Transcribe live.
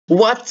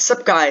What's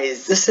up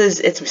guys, this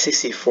is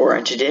MCPE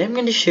and today I'm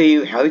going to show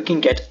you how you can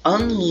get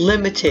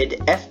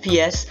unlimited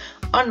FPS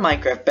on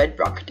Minecraft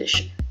Bedrock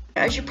Edition.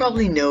 As you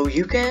probably know,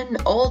 you can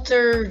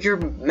alter your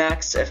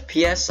max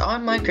FPS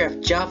on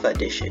Minecraft Java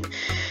Edition.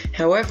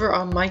 However,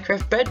 on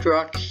Minecraft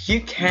Bedrock, you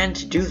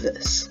can't do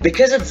this.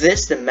 Because of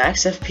this, the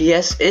max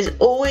FPS is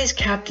always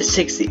capped at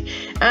 60,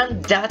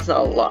 and that's not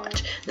a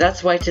lot.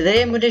 That's why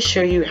today I'm going to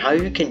show you how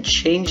you can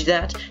change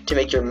that to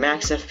make your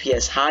max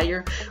FPS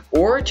higher,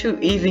 or to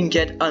even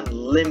get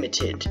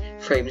unlimited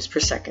frames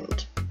per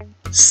second.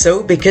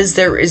 So, because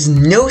there is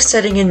no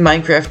setting in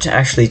Minecraft to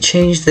actually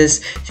change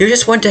this, you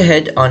just want to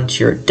head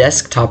onto your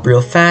desktop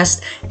real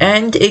fast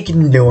and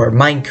ignore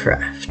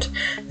Minecraft.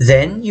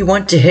 Then you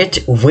want to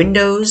hit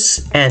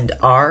Windows and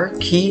R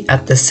key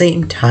at the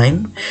same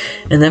time,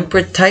 and then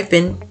type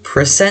in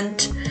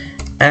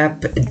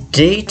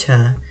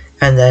 %appdata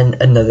and then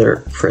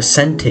another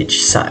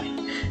percentage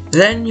sign.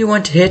 Then you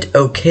want to hit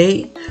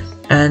OK,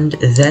 and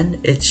then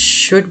it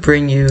should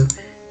bring you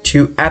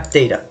to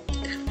appdata,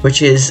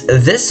 which is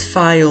this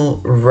file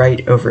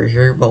right over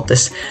here, well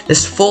this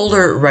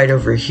folder right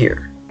over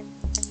here.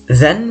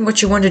 Then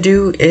what you want to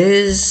do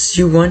is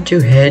you want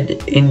to head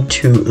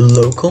into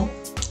local,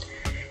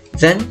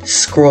 then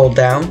scroll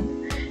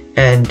down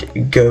and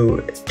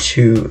go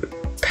to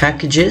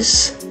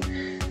packages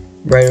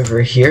right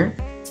over here,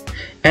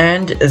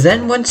 and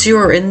then once you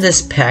are in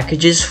this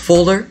packages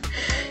folder,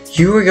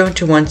 you are going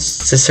to want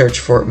to search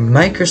for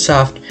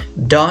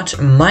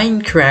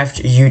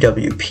Microsoft.Minecraft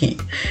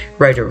UWP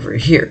right over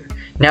here.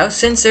 Now,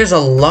 since there's a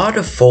lot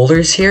of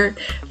folders here,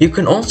 you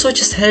can also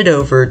just head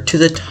over to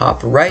the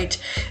top right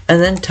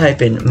and then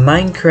type in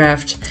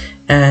Minecraft,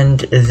 and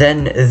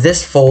then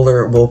this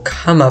folder will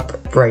come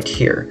up right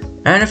here.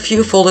 And a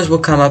few folders will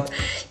come up.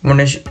 You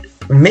want to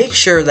make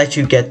sure that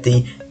you get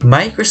the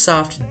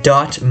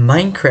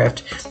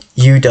Microsoft.Minecraft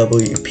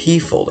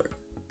UWP folder.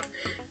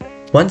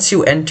 Once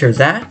you enter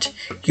that,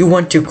 you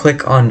want to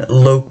click on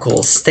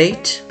local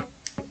state,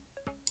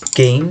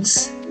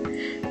 games,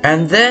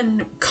 and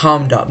then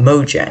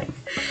com.mojang.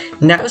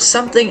 Now,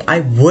 something I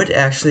would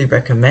actually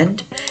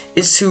recommend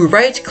is to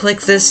right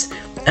click this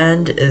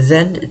and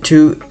then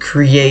to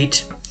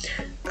create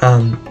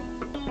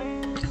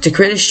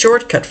a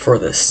shortcut for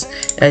this.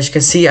 As you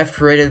can see, I've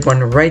created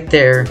one right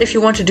there. If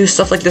you want to do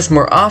stuff like this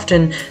more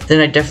often,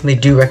 then I definitely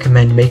do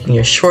recommend making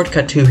a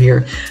shortcut to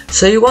here,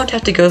 so you won't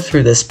have to go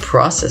through this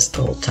process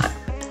the whole time.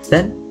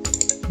 Then,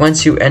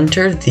 once you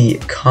enter the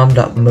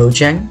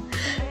com.mojang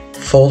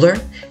folder,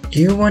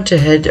 you want to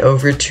head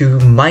over to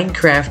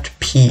Minecraft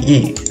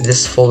PE,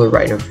 this folder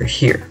right over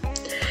here.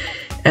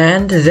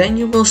 And then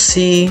you will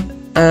see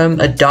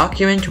a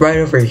document right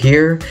over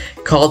here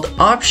called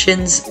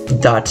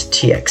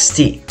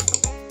options.txt,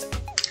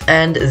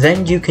 and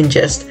then you can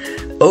just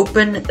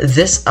open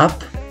this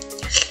up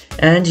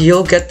and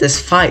you'll get this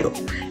file.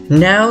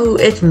 Now,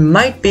 it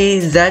might be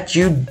that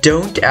you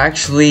don't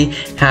actually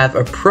have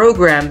a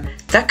program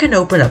that can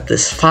open up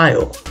this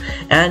file,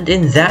 and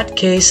in that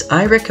case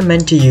I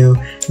recommend to you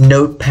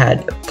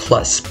Notepad++.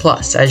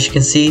 As you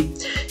can see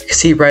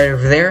right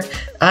over there,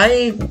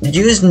 I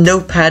use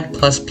Notepad++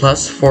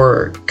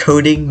 for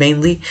coding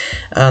mainly,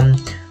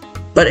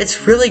 but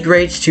it's really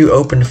great to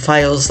open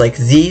files like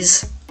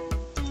these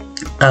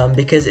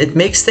because it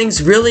makes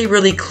things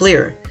really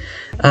clear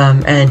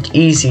and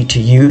easy to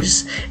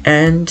use.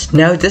 And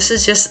now this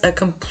is just a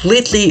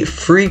completely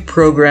free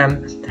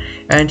program,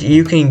 and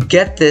you can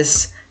get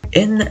this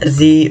in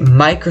the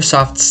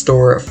Microsoft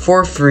Store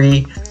for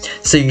free,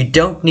 so you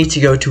don't need to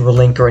go to a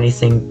link or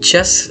anything,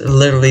 just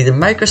literally the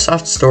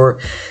Microsoft Store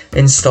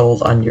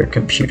installed on your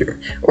computer.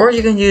 Or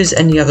you can use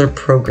any other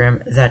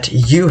program that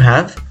you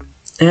have.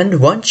 And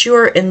once you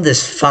are in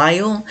this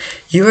file,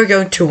 you are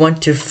going to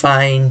want to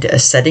find a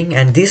setting,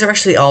 and these are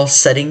actually all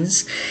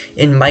settings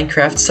in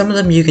Minecraft. Some of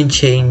them you can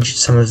change,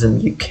 some of them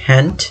you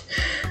can't.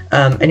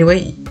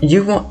 Anyway,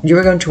 you are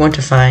going to want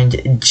to find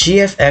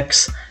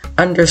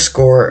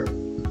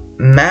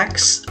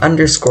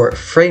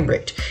GFX_max_frame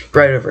rate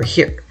right over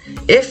here.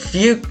 If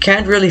you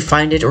can't really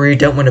find it, or you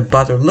don't want to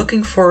bother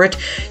looking for it,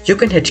 you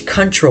can hit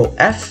Ctrl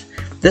F.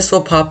 This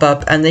will pop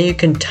up, and then you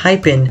can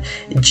type in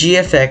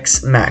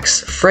GFX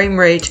max frame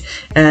rate,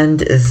 and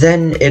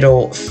then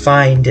it'll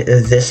find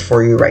this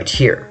for you right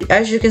here.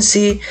 As you can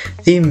see,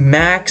 the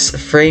max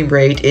frame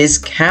rate is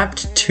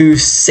capped to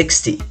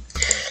 60.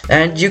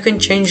 And you can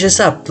change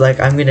this up, like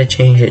I'm going to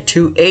change it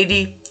to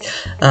 80.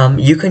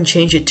 You can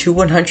change it to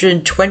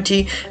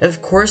 120,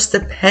 of course,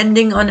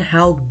 depending on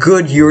how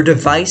good your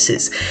device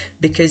is.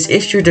 Because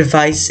if your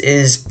device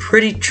is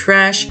pretty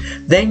trash,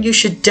 then you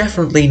should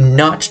definitely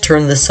not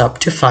turn this up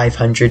to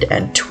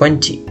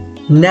 520.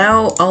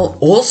 Now, I'll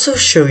also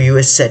show you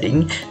a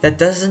setting that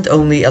doesn't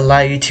only allow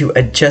you to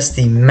adjust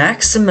the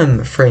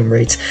maximum frame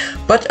rates,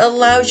 but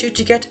allows you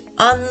to get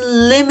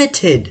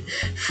unlimited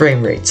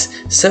frame rates.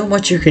 So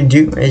what you can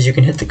do is you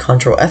can hit the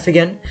Ctrl F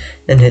again,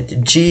 then hit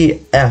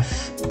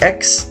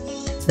GFX,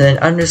 then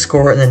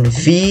underscore, and then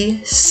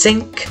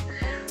VSync.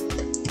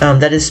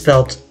 That is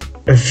spelled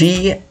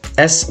VSync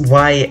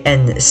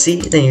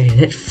SYNC, then you can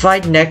hit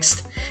find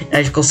next.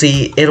 As you can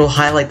see, it'll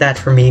highlight that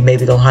for me,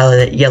 maybe it'll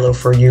highlight it yellow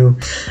for you.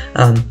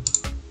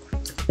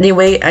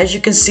 Anyway, as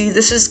you can see,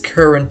 this is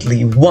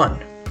currently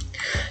 1.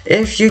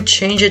 If you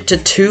change it to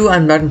 2,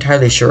 I'm not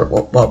entirely sure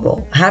what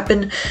will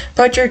happen,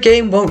 but your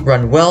game won't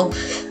run well.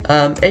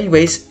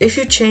 Anyways, if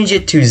you change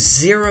it to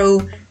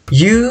 0,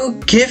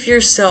 you give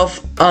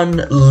yourself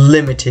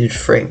unlimited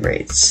frame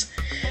rates.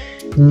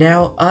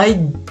 Now, I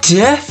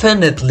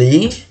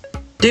definitely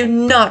do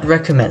not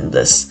recommend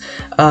this,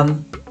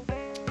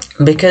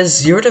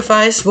 because your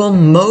device will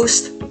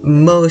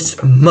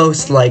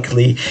most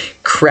likely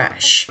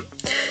crash.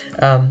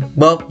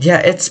 Well, yeah,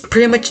 it's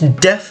pretty much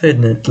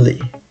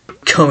definitely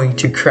going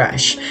to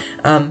crash,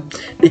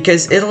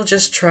 because it'll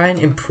just try and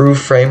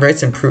improve frame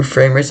rates until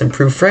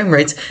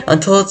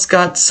it's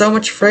got so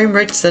much frame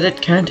rates that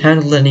it can't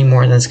handle it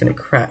anymore and then it's going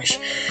to crash.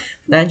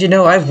 And you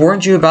know, I've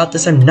warned you about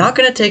this. I'm not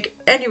going to take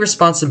any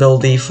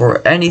responsibility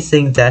for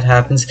anything that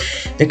happens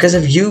because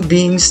of you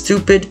being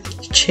stupid,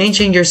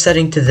 changing your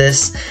setting to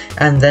this,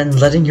 and then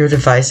letting your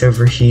device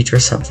overheat or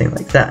something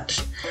like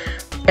that.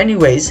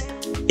 Anyways,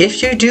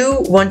 if you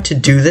do want to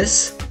do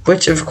this,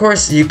 which of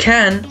course you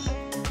can,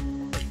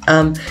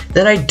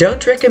 then I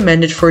don't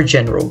recommend it for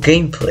general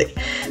gameplay.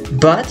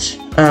 But,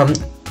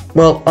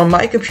 well, on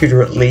my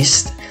computer at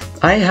least,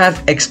 I have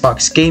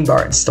Xbox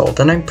Gamebar installed,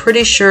 and I'm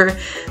pretty sure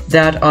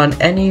that on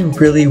any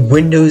really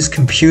Windows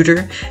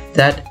computer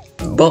that,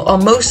 well,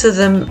 on most of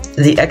them,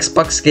 the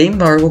Xbox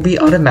Gamebar will be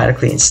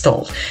automatically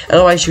installed.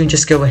 Otherwise, you can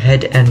just go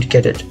ahead and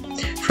get it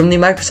from the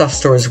Microsoft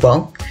Store as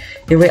well.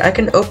 Anyway, I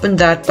can open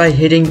that by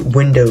hitting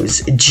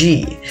Windows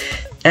G,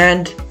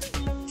 and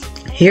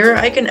here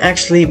I can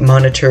actually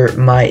monitor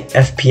my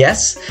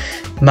FPS,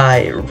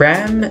 my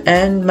RAM,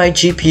 and my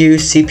GPU,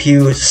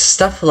 CPU,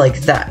 stuff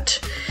like that.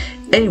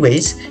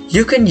 Anyways,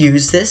 you can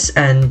use this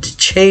and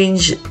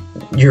change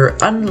your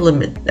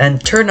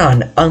turn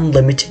on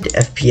unlimited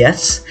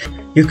FPS.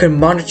 You can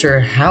monitor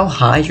how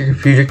high your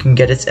computer can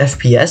get its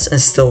FPS and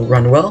still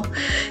run well.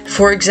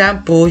 For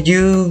example,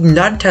 you're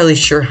not entirely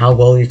sure how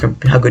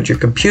good your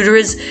computer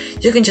is,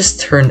 you can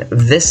just turn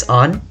this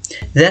on,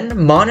 then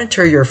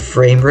monitor your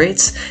frame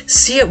rates,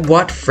 see at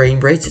what frame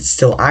rates it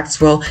still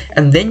acts well,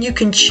 and then you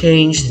can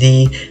change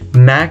the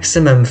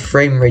maximum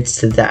frame rates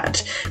to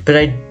that. But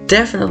I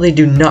definitely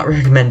do not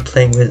recommend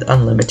playing with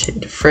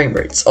unlimited frame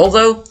rates,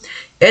 although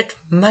it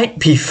might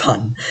be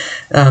fun.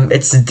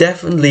 It's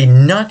definitely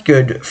not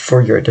good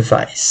for your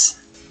device.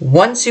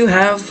 Once you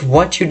have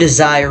what you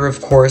desire,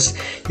 of course,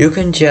 you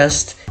can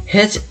just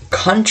hit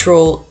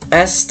Ctrl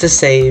S to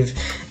save,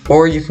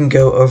 or you can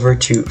go over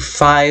to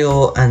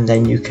File and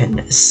then you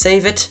can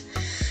save it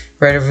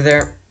right over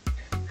there.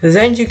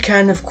 Then you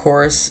can, of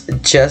course,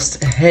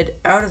 just head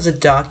out of the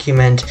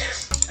document,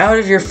 out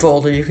of your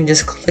folder. You can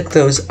just click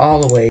those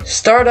all away.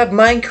 Start up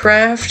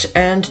Minecraft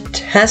and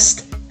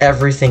test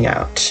everything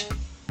out.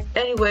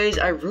 Anyways,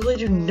 I really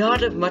do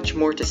not have much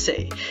more to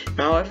say.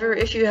 However,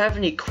 if you have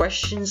any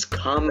questions,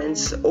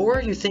 comments,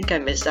 or you think I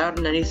missed out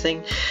on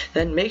anything,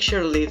 then make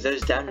sure to leave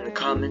those down in the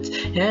comments,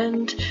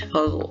 and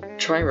I'll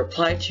try and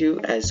reply to you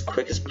as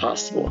quick as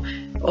possible.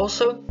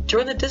 Also,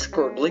 join the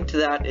Discord, link to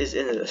that is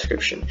in the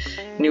description.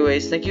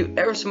 Anyways, thank you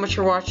ever so much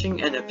for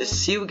watching, and I hope to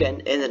see you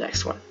again in the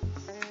next one.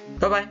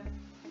 Bye bye!